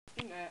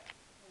it.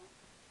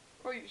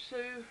 Right, so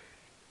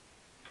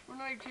we're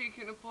now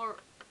taking apart.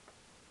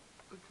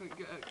 I can't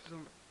get it because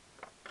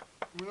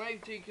we're now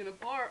taking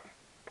apart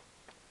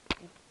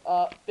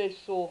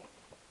Bissell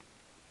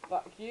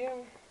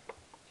vacuum.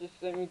 Just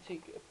let me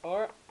take it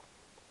apart.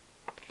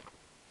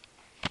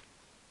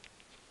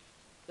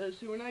 So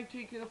we're now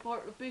taking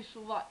apart the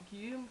Bissell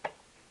vacuum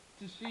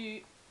to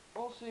see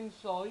what's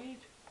inside,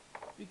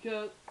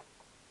 because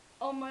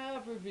on my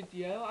other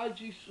video,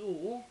 as you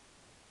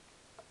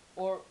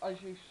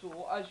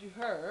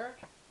heard,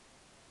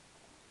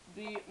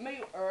 the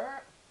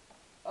motor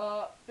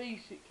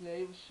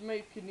basically was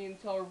smoking the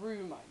entire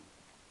room out.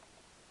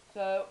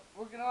 So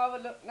we're gonna have a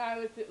look now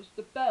if it was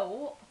the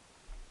belt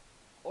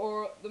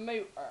or the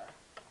motor.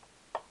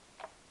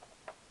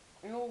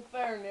 In all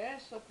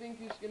fairness, I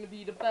think it's gonna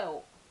be the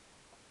belt.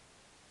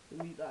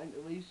 Let me that in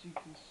the way so you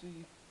can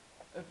see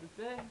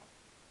everything.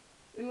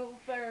 In all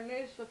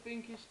fairness, I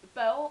think it's the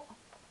belt,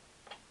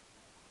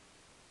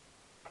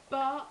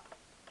 but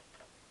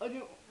I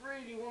don't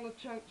really want a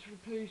chance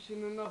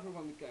replacing another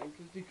one again,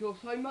 because they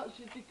cost, how much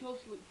did they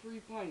cost? Like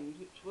 £3,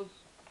 which was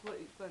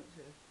quite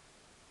expensive.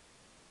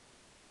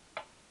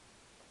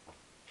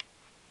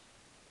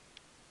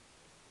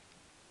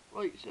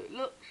 Right, so it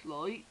looks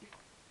like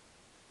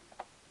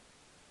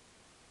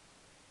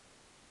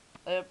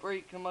they're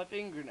breaking my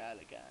fingernail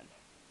again.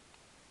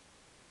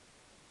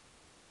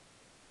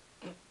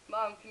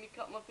 Mum, can you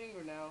cut my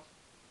fingernails?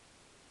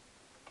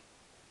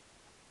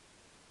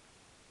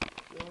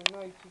 So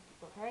now take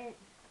it back out.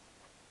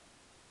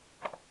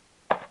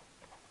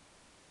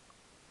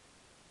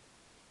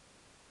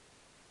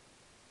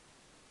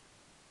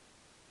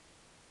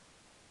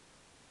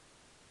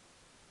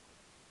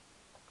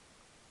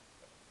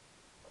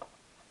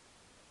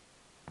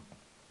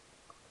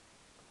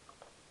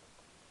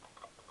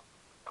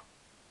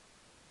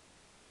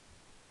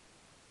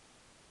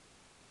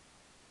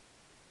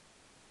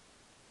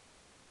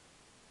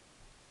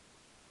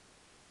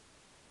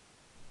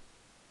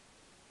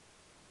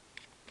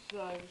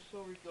 So,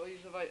 sorry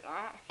guys about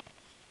that.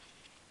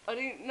 I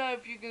don't know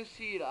if you can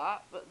see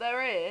that, but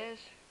there is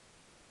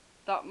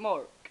that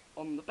mark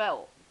on the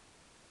belt,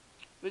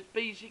 which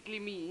basically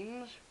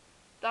means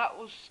that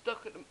was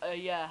stuck at the,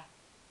 yeah.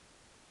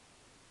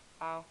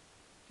 Ow,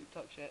 don't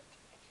touch it.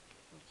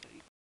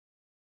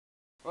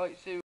 Right,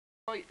 so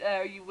right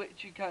there,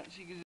 which you can't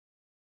see because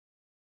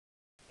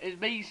it's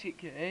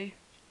basically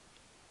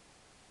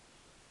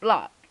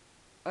black,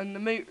 and the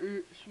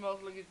motor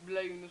smells like it's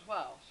blown as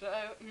well. So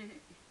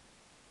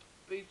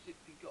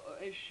basically got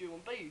an issue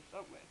on both,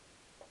 haven't we?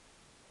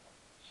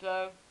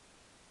 So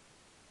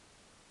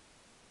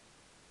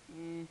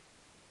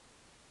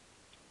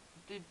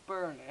did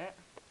burn it,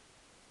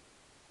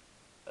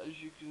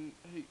 as you can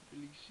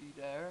hopefully see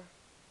there.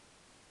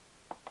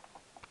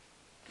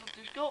 God,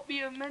 there's got to be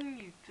a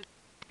menu to.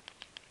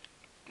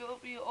 Got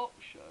to be an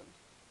option.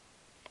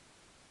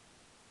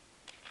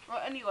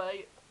 Right,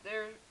 anyway,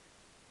 there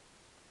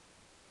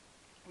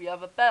we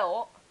have a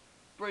belt.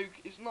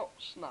 It's not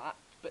snapped,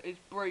 but it's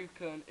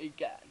broken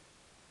again.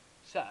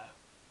 So,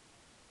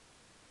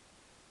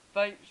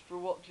 thanks for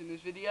watching this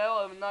video.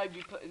 I will now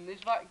be putting this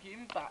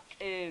vacuum back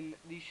in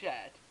the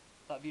shed.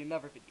 That'll be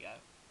another video.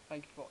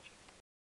 Thank you for watching.